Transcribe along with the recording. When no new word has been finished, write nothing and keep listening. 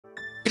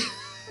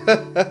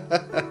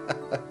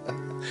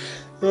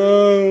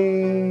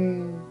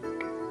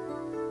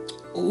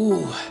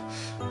Ooh,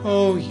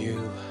 oh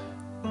you.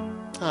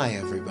 Hi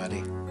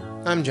everybody,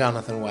 I'm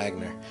Jonathan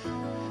Wagner,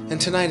 and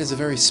tonight is a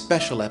very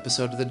special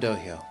episode of the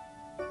Dohyo.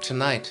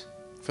 Tonight,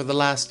 for the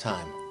last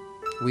time,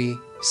 we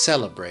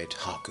celebrate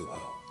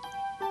Hakuho.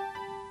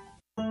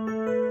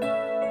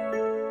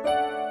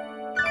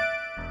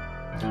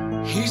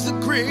 He's the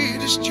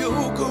greatest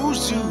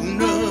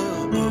Yokozuna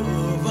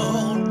of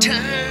all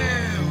time.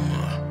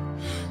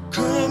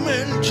 Come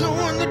and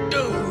join the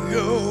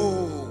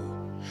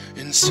Dohyo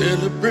and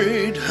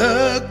celebrate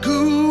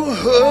Hakuho.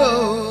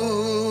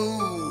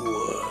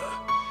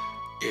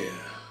 Yeah.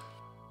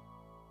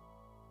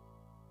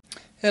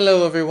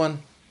 Hello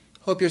everyone.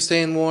 Hope you're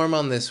staying warm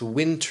on this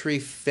wintry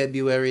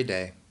February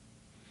day.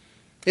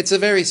 It's a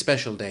very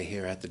special day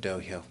here at the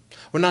Dohyo.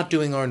 We're not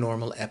doing our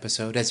normal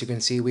episode. As you can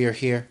see, we are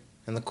here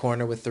in the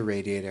corner with the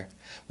Radiator,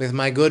 with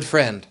my good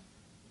friend,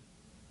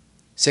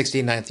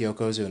 69th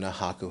Yokozuna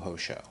Hakuho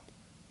Show.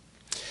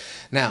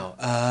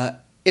 Now,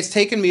 it's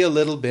taken me a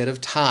little bit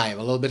of time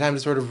to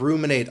sort of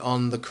ruminate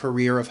on the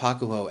career of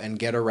Hakuho and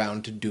get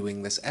around to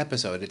doing this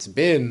episode. It's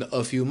been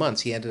a few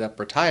months. He ended up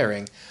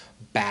retiring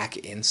back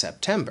in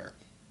September.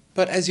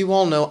 But as you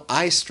all know,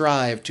 I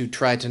strive to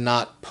try to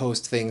not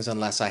post things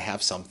unless I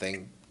have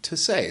something to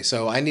say.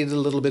 So I needed a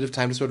little bit of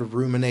time to sort of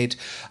ruminate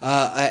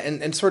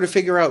and sort of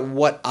figure out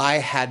what I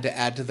had to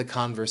add to the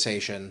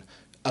conversation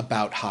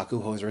about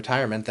Hakuho's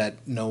retirement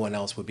that no one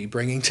else would be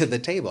bringing to the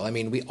table. I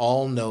mean, we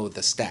all know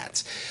the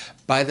stats.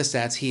 By the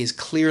stats, he is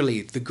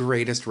clearly the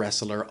greatest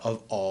wrestler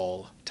of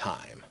all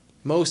time.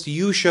 Most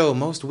Yusho,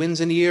 most wins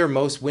in a year,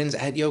 most wins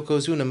at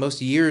Yokozuna, most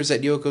years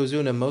at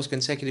Yokozuna, most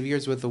consecutive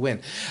years with the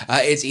win.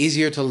 It's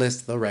easier to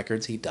list the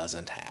records he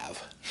doesn't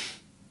have.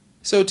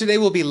 So today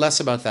will be less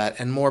about that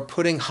and more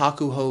putting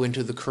Hakuho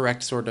into the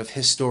correct sort of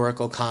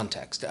historical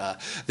context.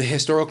 The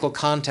historical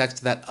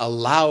context that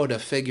allowed a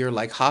figure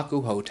like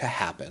Hakuho to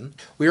happen.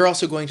 We are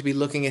also going to be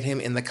looking at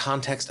him in the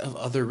context of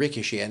other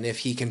Rikishi and if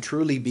he can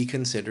truly be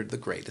considered the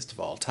greatest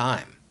of all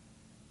time.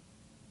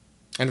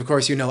 And of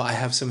course, you know, I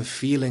have some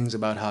feelings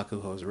about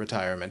Hakuho's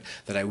retirement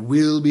that I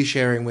will be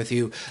sharing with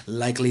you,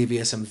 likely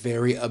via some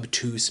very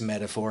obtuse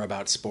metaphor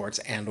about sports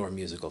and or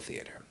musical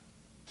theater.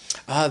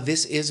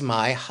 This is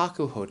my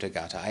Hakuho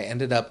Tagata. I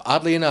ended up,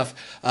 oddly enough,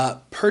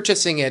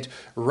 purchasing it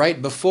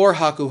right before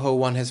Hakuho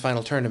won his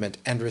final tournament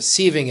and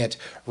receiving it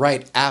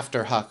right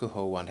after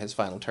Hakuho won his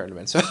final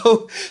tournament.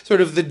 So,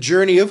 sort of the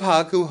journey of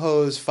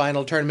Hakuho's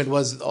final tournament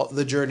was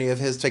the journey of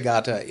his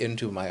Tagata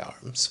into my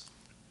arms.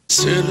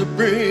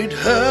 Celebrate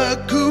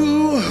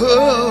Hakuho.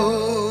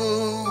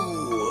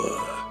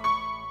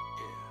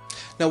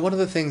 Now, one of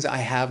the things I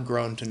have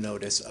grown to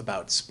notice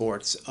about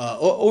sports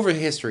over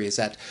history is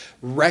that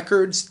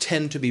records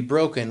tend to be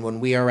broken when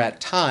we are at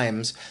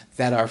times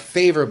that are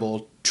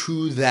favorable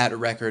to that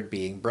record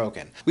being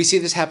broken. We see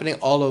this happening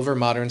all over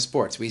modern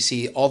sports. We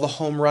see all the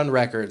home run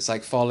records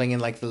falling in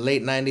the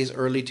late 90s,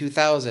 early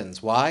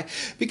 2000s. Why?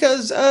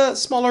 Because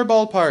smaller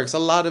ballparks, a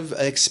lot of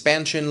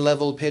expansion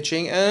level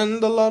pitching,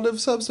 and a lot of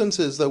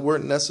substances that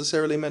weren't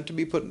necessarily meant to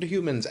be put into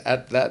humans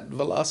at that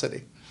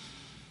velocity.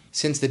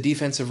 Since the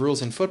defensive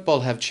rules in football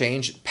have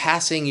changed,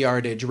 passing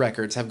yardage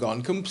records have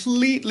gone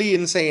completely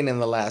insane in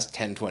the last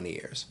 10-20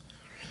 years.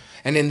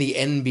 And in the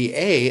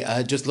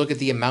NBA, just look at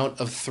the amount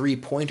of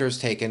three-pointers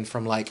taken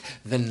from the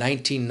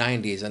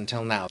 1990s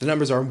until now. The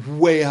numbers are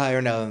way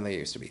higher now than they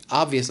used to be.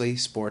 Obviously,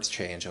 sports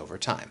change over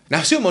time. Now,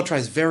 Sumo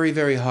tries very,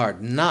 very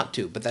hard not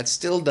to, but that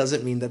still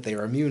doesn't mean that they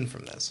are immune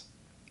from this.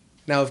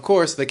 Now, of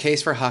course, the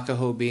case for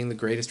Hakuho being the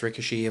greatest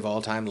Rikishi of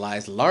all time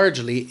lies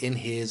largely in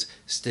his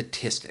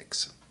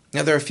statistics.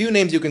 Now, there are a few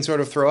names you can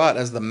sort of throw out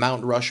as the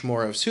Mount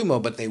Rushmore of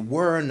Sumo, but they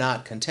were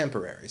not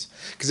contemporaries.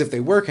 Because if they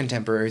were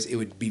contemporaries, it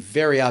would be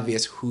very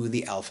obvious who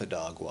the alpha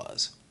dog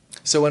was.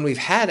 So when we've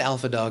had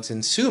alpha dogs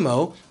in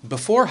Sumo,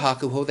 before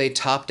Hakuho, they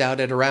topped out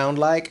at around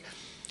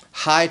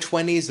high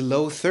 20s,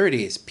 low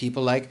 30s.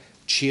 People like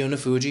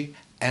Chiyonafuji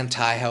and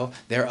Taiho,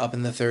 they're up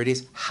in the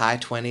 30s, high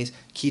 20s.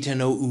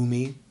 Kitano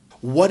Umi.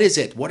 What is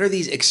it? What are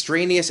these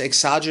extraneous,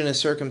 exogenous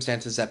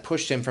circumstances that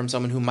pushed him from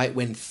someone who might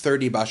win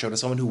 30 basho to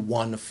someone who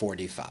won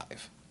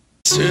 45?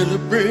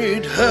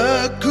 Celebrate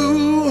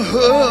Hakuho.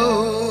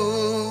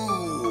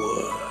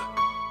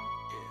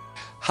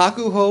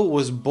 Hakuho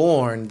was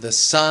born the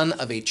son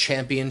of a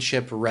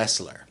championship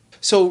wrestler.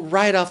 So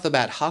right off the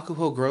bat,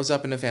 Hakuho grows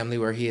up in a family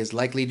where he is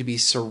likely to be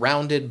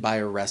surrounded by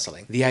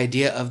wrestling. The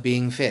idea of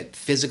being fit,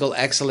 physical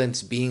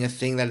excellence being a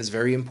thing that is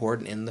very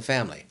important in the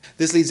family.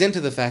 This leads into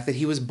the fact that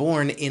he was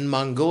born in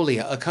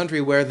Mongolia, a country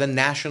where the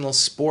national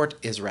sport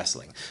is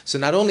wrestling. So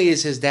not only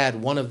is his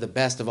dad one of the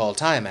best of all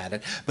time at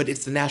it, but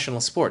it's the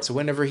national sport. So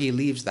whenever he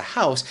leaves the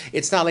house,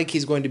 it's not like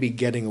he's going to be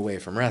getting away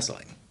from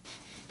wrestling.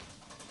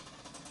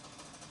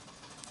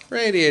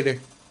 Radiator.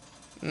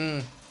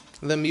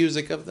 The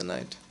music of the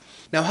night.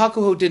 Now,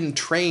 Hakuho didn't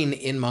train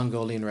in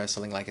Mongolian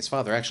wrestling like his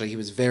father. Actually, he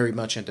was very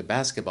much into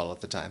basketball at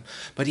the time.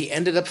 But he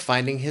ended up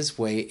finding his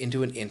way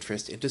into an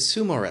interest into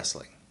sumo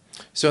wrestling.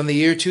 So in the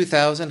year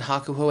 2000,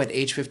 Hakuho at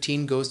age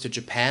 15 goes to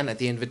Japan at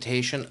the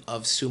invitation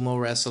of sumo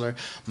wrestler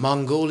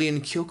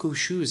Mongolian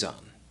Kyokushuzan.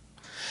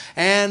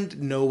 And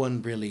no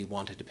one really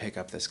wanted to pick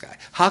up this guy.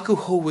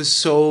 Hakuho was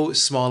so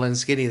small and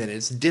skinny that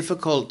it's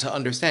difficult to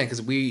understand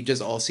because we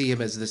just all see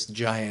him as this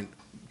giant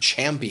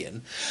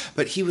champion.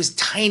 But he was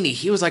tiny.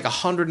 He was like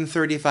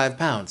 135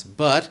 pounds.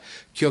 But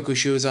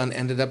Kyokushuzan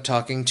ended up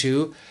talking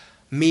to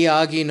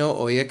Miyagi no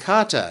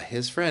Oyakata,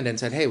 his friend, and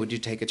said, hey, would you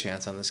take a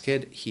chance on this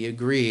kid? He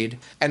agreed.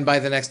 And by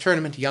the next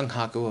tournament, young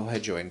Hakuho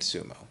had joined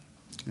sumo.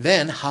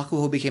 Then,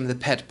 Hakuho became the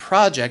pet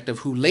project of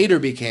who later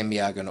became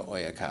Miyagi no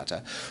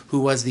Oyakata, who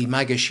was the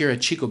Maegashira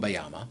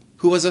Chikobayama,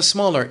 who was a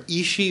smaller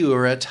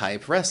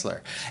Ishiura-type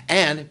wrestler.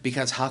 And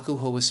because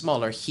Hakuho was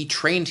smaller, he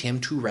trained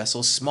him to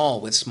wrestle small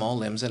with small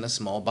limbs and a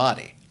small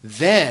body.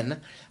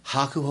 Then,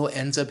 Hakuho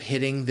ends up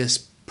hitting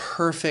this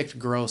perfect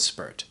growth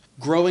spurt,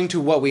 growing to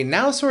what we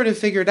now sort of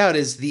figured out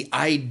is the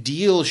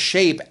ideal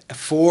shape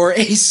for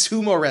a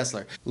sumo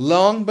wrestler.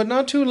 Long but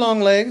not too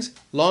long legs,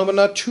 long but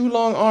not too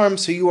long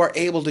arms, so you are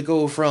able to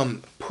go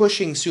from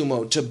pushing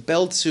sumo to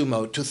belt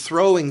sumo to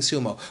throwing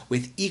sumo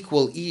with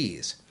equal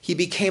ease. He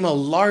became a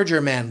larger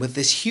man with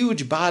this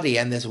huge body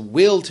and this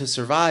will to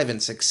survive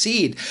and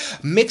succeed,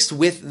 mixed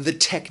with the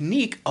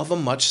technique of a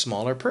much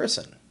smaller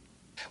person.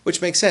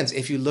 Which makes sense.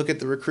 If you look at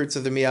the recruits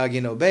of the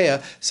Miyagi no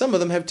Beya, some of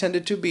them have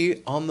tended to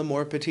be on the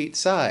more petite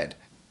side.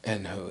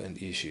 Enho and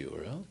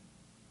Ishiura.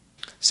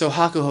 So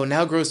Hakuho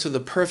now grows to the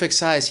perfect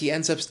size. He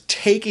ends up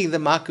taking the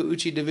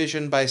Makuuchi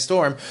division by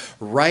storm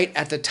right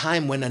at the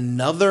time when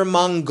another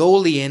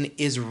Mongolian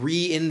is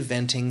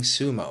reinventing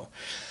sumo.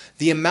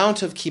 The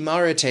amount of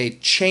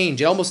Kimarite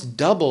changed. It almost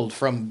doubled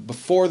from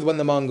before when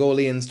the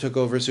Mongolians took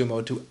over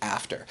sumo to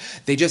after.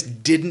 They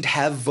just didn't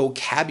have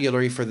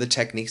vocabulary for the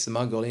techniques the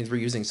Mongolians were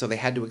using, so they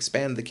had to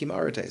expand the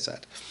Kimarite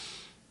set.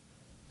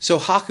 So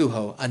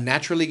Hakuho, a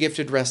naturally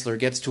gifted wrestler,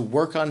 gets to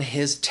work on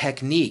his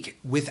technique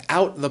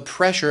without the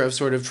pressure of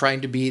sort of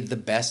trying to be the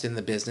best in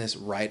the business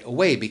right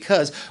away,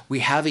 because we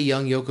have a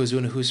young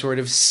Yokozuna who's sort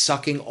of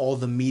sucking all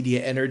the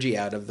media energy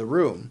out of the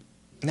room.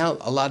 Now,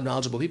 a lot of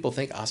knowledgeable people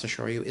think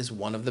Asashoryu is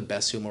one of the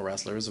best sumo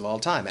wrestlers of all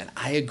time, and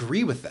I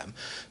agree with them.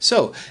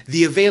 So,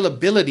 the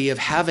availability of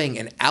having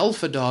an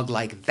alpha dog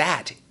like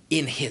that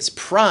in his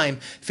prime,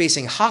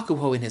 facing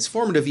Hakuho in his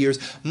formative years,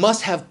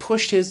 must have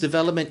pushed his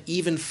development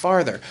even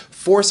farther,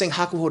 forcing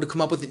Hakuho to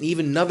come up with an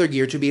even another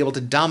gear to be able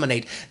to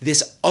dominate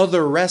this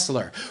other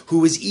wrestler,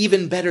 who is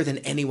even better than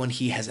anyone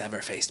he has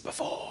ever faced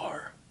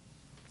before.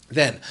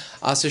 Then,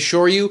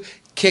 Asashoryu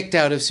kicked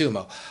out of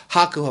sumo.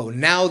 Hakuho,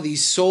 now the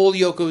sole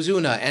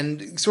Yokozuna,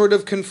 and sort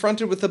of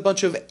confronted with a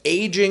bunch of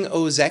aging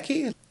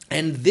Ozeki.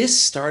 And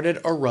this started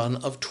a run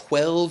of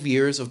 12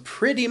 years of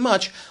pretty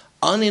much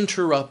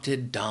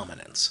uninterrupted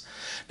dominance.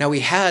 Now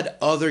we had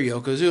other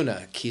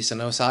Yokozuna,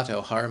 Kisano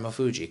Sato,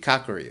 Harumafuji,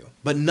 Kakuryu,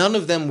 but none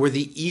of them were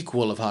the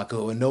equal of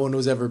Hakuho, and no one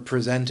was ever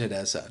presented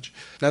as such.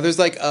 Now there's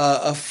like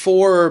a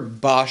 4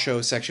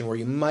 basho section where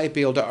you might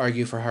be able to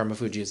argue for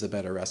Harumafuji as the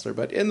better wrestler,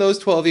 but in those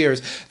 12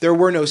 years, there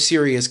were no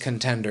serious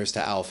contenders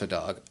to Alpha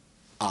Dog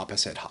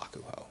opposite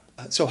Hakuho.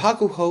 So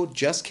Hakuho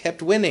just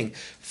kept winning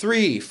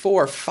 3,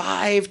 4,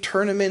 5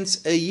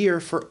 tournaments a year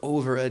for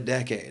over a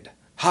decade.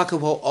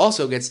 Hakuho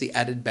also gets the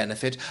added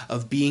benefit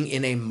of being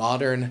in a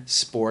modern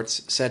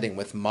sports setting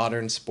with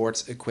modern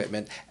sports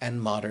equipment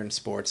and modern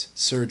sports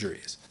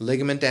surgeries.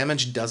 Ligament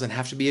damage doesn't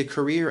have to be a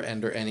career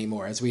ender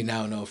anymore, as we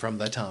now know from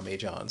the Tommy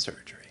John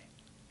surgery.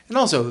 And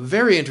also,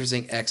 very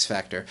interesting X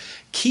factor,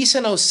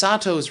 Kisano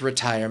Sato's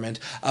retirement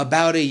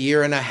about a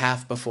year and a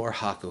half before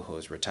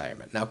Hakuho's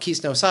retirement. Now,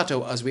 Kisano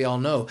Sato, as we all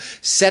know,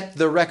 set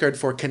the record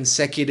for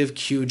consecutive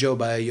kyujo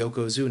by a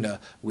Yokozuna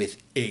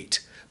with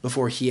 8.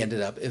 Before he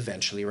ended up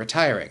eventually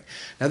retiring.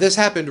 Now this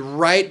happened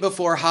right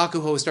before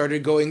Hakuho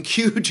started going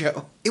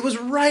kyujo. It was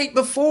right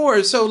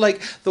before, so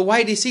like the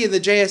YDC and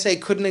the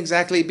JSA couldn't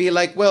exactly be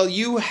like, well,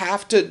 you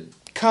have to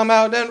come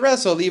out and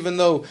wrestle, even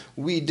though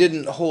we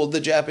didn't hold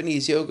the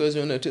Japanese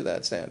Yokozuna to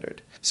that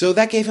standard. So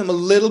that gave him a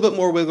little bit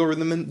more wiggle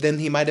room than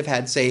he might have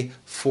had, say,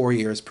 4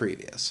 years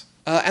previous.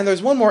 And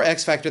there's one more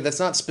X factor that's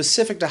not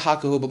specific to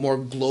Hakuho, but more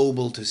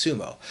global to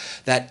sumo.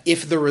 That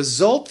if the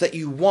result that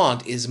you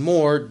want is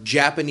more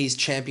Japanese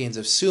champions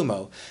of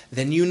sumo,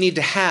 then you need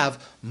to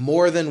have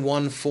more than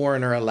one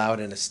foreigner allowed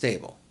in a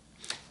stable.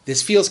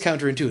 This feels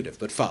counterintuitive,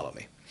 but follow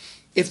me.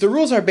 If the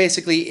rules are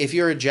basically, if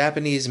you're a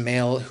Japanese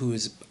male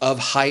who's of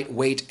height,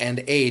 weight,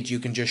 and age, you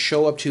can just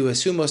show up to a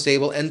sumo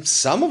stable and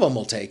some of them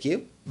will take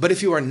you. But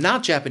if you are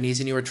not Japanese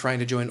and you are trying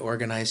to join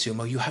organized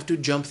sumo, you have to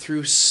jump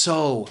through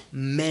so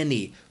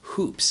many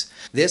hoops.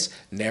 This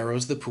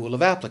narrows the pool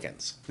of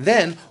applicants.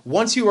 Then,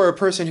 once you are a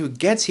person who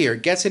gets here,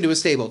 gets into a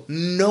stable,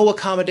 no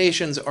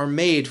accommodations are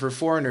made for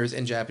foreigners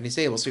in Japanese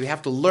stables, so you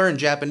have to learn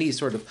Japanese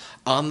sort of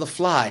on the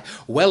fly,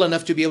 well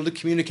enough to be able to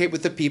communicate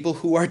with the people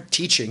who are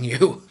teaching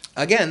you.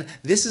 Again,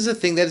 this is a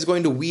thing that is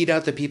going to weed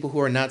out the people who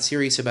are not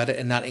serious about it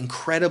and not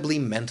incredibly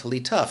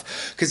mentally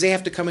tough, because they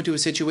have to come into a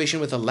situation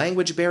with a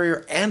language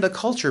barrier and a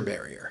culture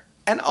barrier.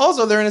 And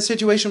also they're in a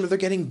situation where they're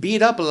getting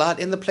beat up a lot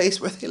in the place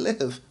where they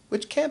live,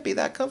 which can't be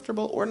that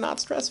comfortable or not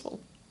stressful.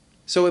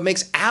 So it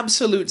makes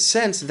absolute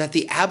sense that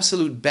the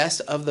absolute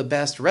best of the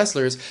best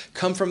wrestlers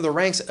come from the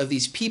ranks of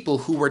these people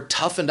who were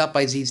toughened up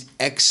by these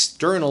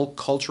external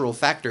cultural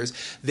factors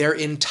their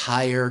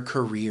entire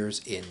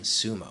careers in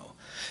sumo.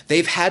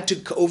 They've had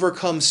to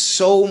overcome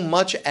so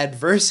much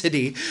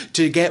adversity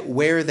to get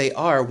where they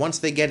are. Once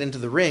they get into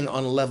the ring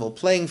on a level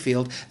playing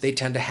field, they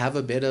tend to have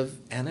a bit of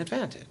an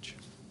advantage.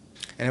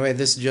 Anyway,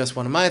 this is just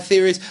one of my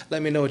theories.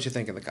 Let me know what you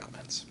think in the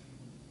comments.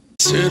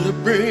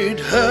 Celebrate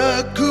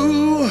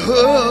Hakuho.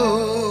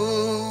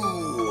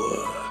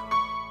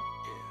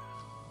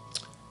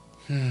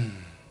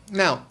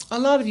 Now, a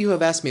lot of you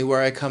have asked me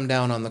where I come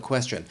down on the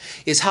question,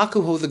 is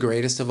Hakuho the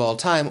greatest of all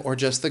time or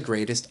just the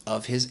greatest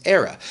of his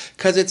era?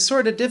 Because it's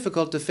sort of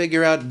difficult to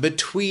figure out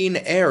between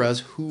eras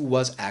who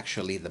was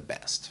actually the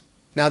best.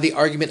 Now, the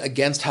argument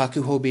against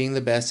Hakuho being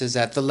the best is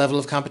that the level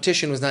of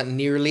competition was not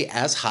nearly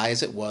as high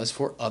as it was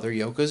for other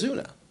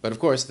Yokozuna. But of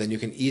course, then you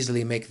can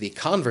easily make the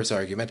converse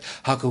argument,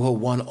 Hakuho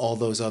won all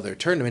those other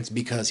tournaments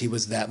because he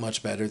was that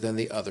much better than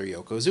the other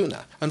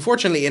Yokozuna.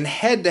 Unfortunately, in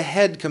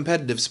head-to-head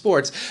competitive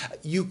sports,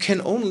 you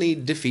can only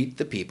defeat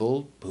the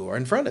people who are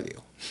in front of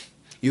you.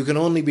 You can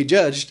only be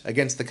judged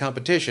against the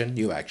competition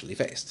you actually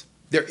faced.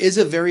 There is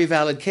a very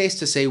valid case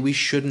to say we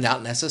should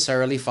not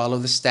necessarily follow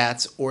the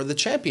stats or the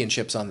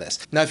championships on this.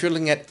 Now, if you're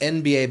looking at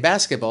NBA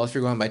basketball, if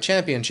you're going by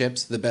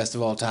championships, the best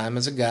of all time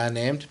is a guy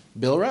named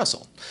Bill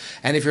Russell.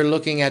 And if you're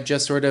looking at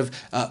just sort of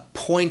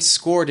points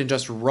scored in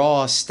just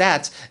raw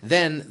stats,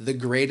 then the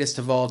greatest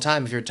of all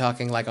time, if you're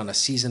talking like on a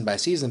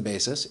season-by-season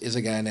basis, is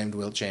a guy named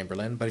Wilt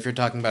Chamberlain. But if you're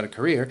talking about a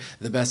career,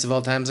 the best of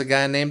all time is a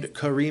guy named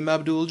Kareem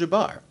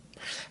Abdul-Jabbar.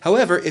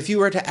 However, if you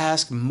were to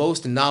ask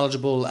most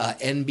knowledgeable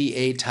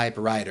NBA-type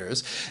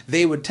writers,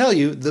 they would tell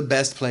you the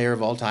best player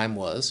of all time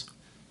was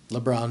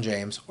LeBron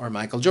James or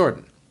Michael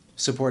Jordan,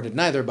 supported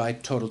neither by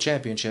total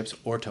championships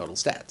or total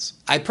stats.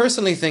 I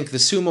personally think the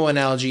sumo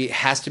analogy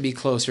has to be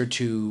closer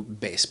to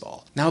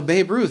baseball. Now,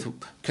 Babe Ruth,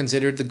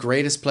 considered the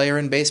greatest player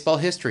in baseball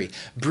history,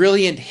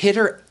 brilliant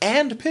hitter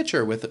and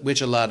pitcher,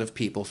 which a lot of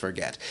people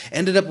forget,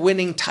 ended up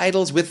winning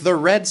titles with the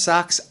Red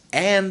Sox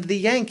and the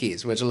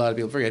Yankees, which a lot of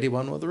people forget he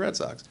won with the Red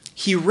Sox.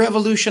 He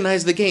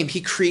revolutionized the game.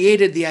 He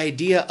created the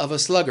idea of a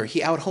slugger.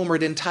 He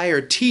out-homered entire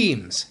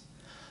teams.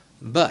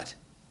 But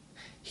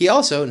he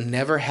also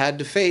never had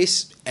to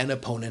face an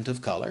opponent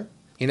of color.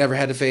 He never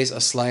had to face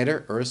a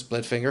slider or a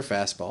split-finger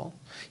fastball.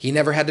 He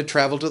never had to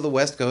travel to the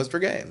West Coast for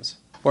games.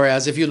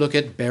 Whereas if you look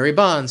at Barry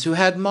Bonds, who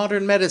had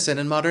modern medicine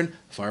and modern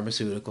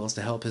pharmaceuticals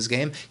to help his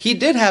game, he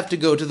did have to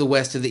go to the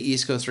West to the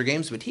East Coast for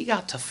games, but he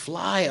got to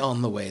fly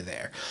on the way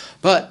there.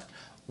 But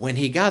when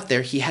he got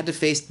there, he had to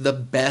face the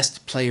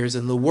best players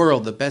in the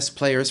world, the best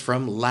players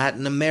from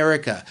Latin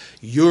America,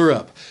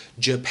 Europe,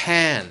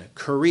 Japan,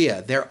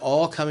 Korea. They're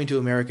all coming to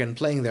America and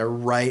playing there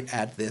right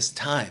at this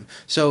time.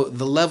 So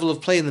the level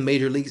of play in the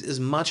major leagues is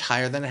much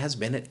higher than it has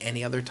been at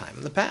any other time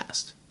in the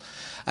past.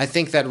 I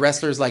think that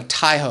wrestlers like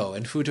Taiho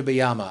and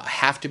Futabayama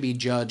have to be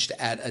judged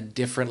at a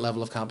different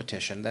level of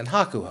competition than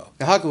Hakuho.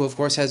 Now, Hakuho, of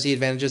course, has the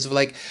advantages of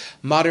like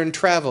modern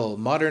travel,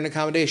 modern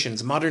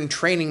accommodations, modern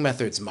training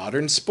methods,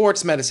 modern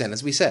sports medicine,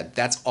 as we said.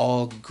 That's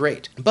all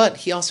great. But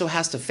he also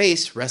has to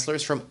face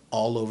wrestlers from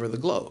all over the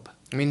globe.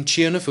 I mean,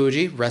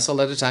 Chiyonafuji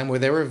wrestled at a time where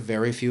there were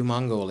very few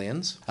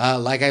Mongolians.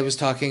 Like I was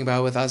talking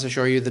about with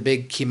Asashoryu, the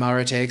big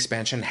Kimarate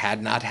expansion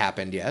had not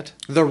happened yet.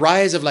 The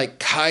rise of like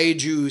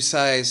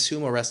kaiju-sized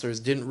sumo wrestlers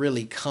didn't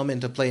really come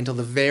into play until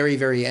the very,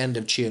 very end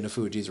of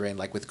Chiyonafuji's reign,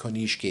 like with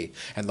Konishiki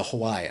and the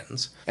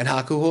Hawaiians. And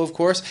Hakuho, of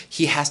course,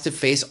 he has to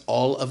face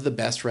all of the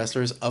best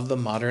wrestlers of the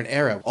modern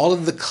era. All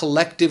of the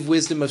collective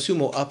wisdom of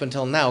sumo up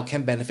until now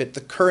can benefit the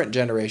current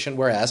generation,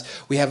 whereas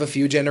we have a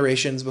few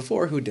generations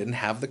before who didn't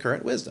have the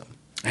current wisdom.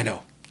 I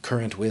know,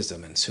 current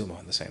wisdom and sumo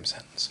in the same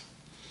sentence.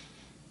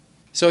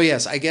 So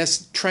yes, I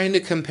guess trying to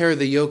compare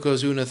the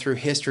Yokozuna through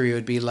history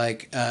would be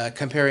like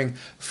comparing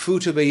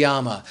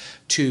Futabayama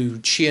to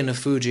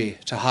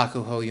Chiyonafuji to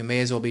Hakuho. You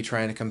may as well be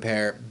trying to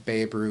compare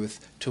Babe Ruth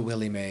to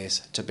Willie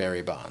Mays to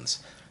Barry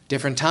Bonds.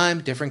 Different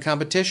time, different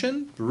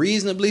competition,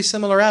 reasonably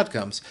similar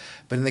outcomes.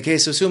 But in the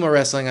case of sumo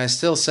wrestling, I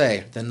still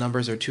say the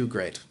numbers are too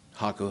great.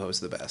 Hakuho's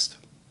the best.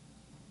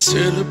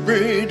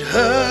 Celebrate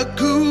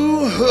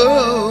Hakuho.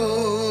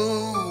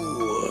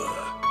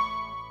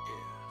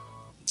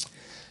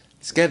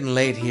 It's getting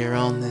late here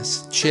on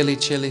this chilly,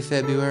 chilly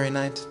February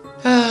night.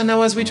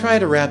 Now as we try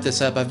to wrap this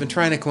up, I've been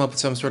trying to come up with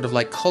some sort of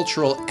like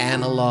cultural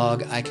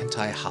analog I can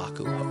tie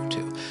Hakuho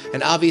to.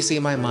 And obviously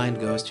my mind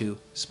goes to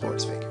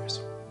sports figures.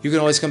 You can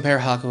always compare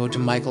Hakuho to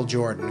Michael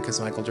Jordan, because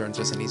Michael Jordan's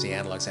just an easy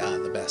analog, say,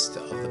 the best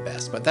of the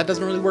best. But that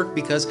doesn't really work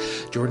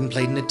because Jordan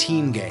played in a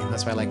team game.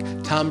 That's why,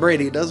 like, Tom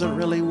Brady doesn't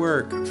really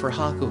work for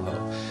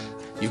Hakuho.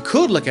 You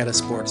could look at a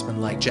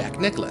sportsman like Jack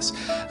Nicklaus,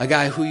 a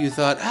guy who you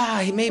thought,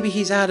 maybe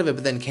he's out of it,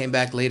 but then came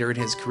back later in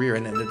his career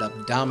and ended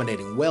up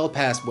dominating well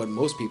past what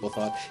most people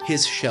thought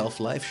his shelf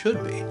life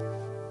should be.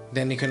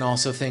 Then you can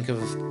also think of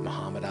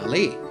Muhammad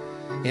Ali.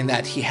 in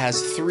that he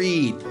has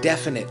 3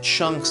 definite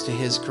chunks to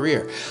his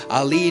career.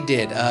 Ali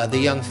did, the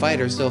young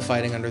fighter still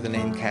fighting under the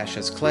name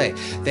Cassius Clay.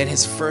 Then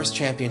his first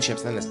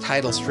championships, then his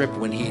title strip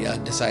when he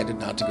decided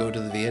not to go to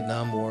the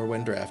Vietnam War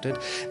when drafted,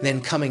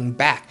 then coming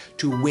back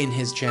to win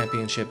his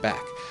championship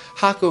back.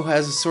 Haku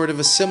has sort of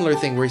a similar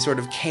thing where he sort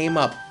of came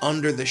up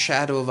under the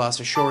shadow of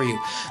Asashoryu,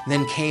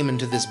 then came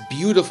into this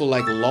beautiful,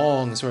 like,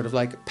 long, sort of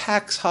like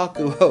Pax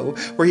Hakuho,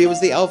 where he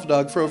was the alpha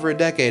dog for over a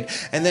decade,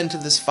 and then to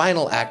this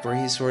final act where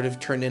he sort of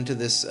turned into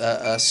this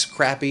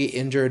scrappy,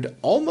 injured,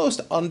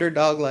 almost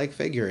underdog-like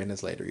figure in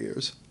his later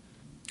years.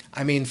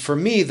 I mean, for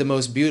me, the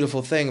most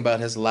beautiful thing about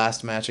his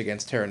last match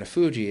against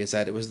Terunofuji is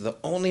that it was the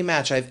only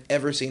match I've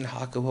ever seen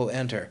Hakuho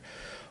enter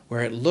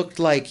where it looked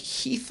like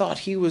he thought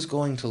he was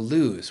going to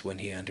lose when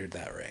he entered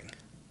that ring.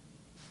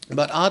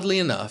 But oddly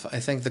enough, I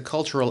think the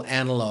cultural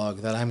analog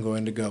that I'm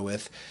going to go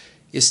with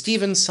is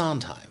Stephen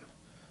Sondheim.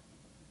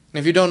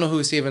 If you don't know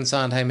who Stephen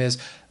Sondheim is,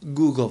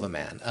 Google the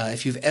man.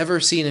 If you've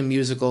ever seen a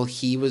musical,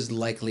 he was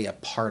likely a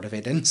part of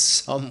it in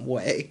some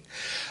way.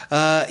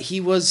 He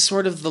was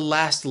sort of the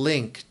last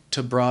link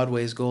to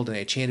Broadway's golden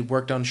age. He had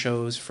worked on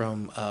shows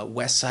from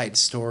West Side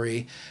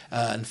Story,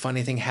 and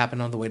Funny Thing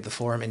Happened on the Way to the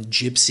Forum, and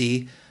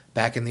Gypsy,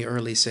 back in the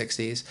early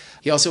 60s.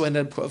 He also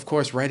ended up, of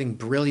course, writing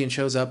brilliant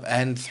shows up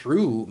and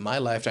through my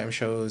lifetime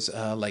shows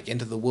like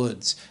Into the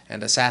Woods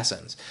and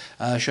Assassins,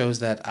 shows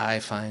that I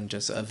find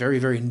just very,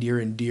 very near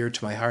and dear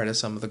to my heart as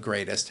some of the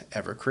greatest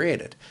ever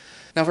created.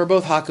 Now, for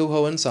both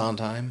Hakuho and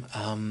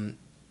Sondheim,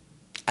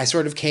 I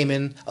sort of came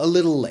in a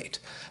little late.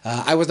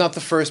 I was not the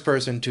first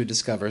person to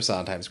discover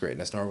Sondheim's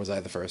greatness, nor was I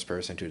the first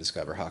person to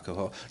discover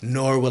Hakuho,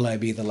 nor will I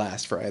be the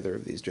last for either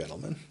of these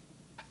gentlemen.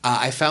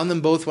 I found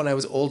them both when I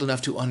was old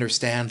enough to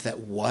understand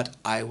that what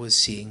I was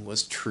seeing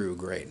was true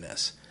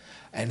greatness,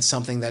 and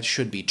something that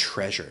should be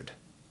treasured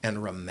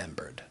and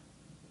remembered.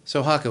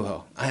 So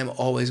Hakuho, I am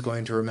always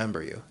going to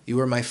remember you. You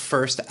were my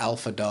first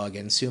alpha dog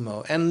in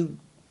sumo, and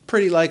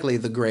pretty likely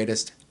the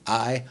greatest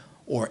I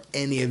or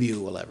any of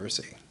you will ever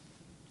see.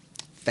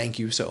 Thank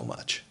you so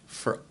much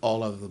for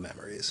all of the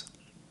memories.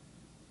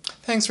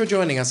 Thanks for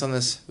joining us on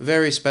this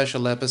very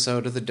special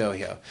episode of the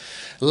Dohyo.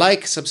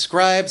 Like,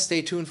 subscribe,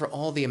 stay tuned for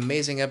all the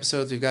amazing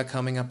episodes we've got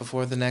coming up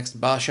before the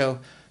next basho.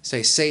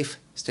 Stay safe,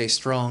 stay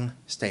strong,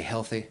 stay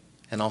healthy,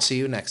 and I'll see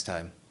you next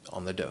time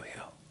on the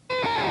Dohyo.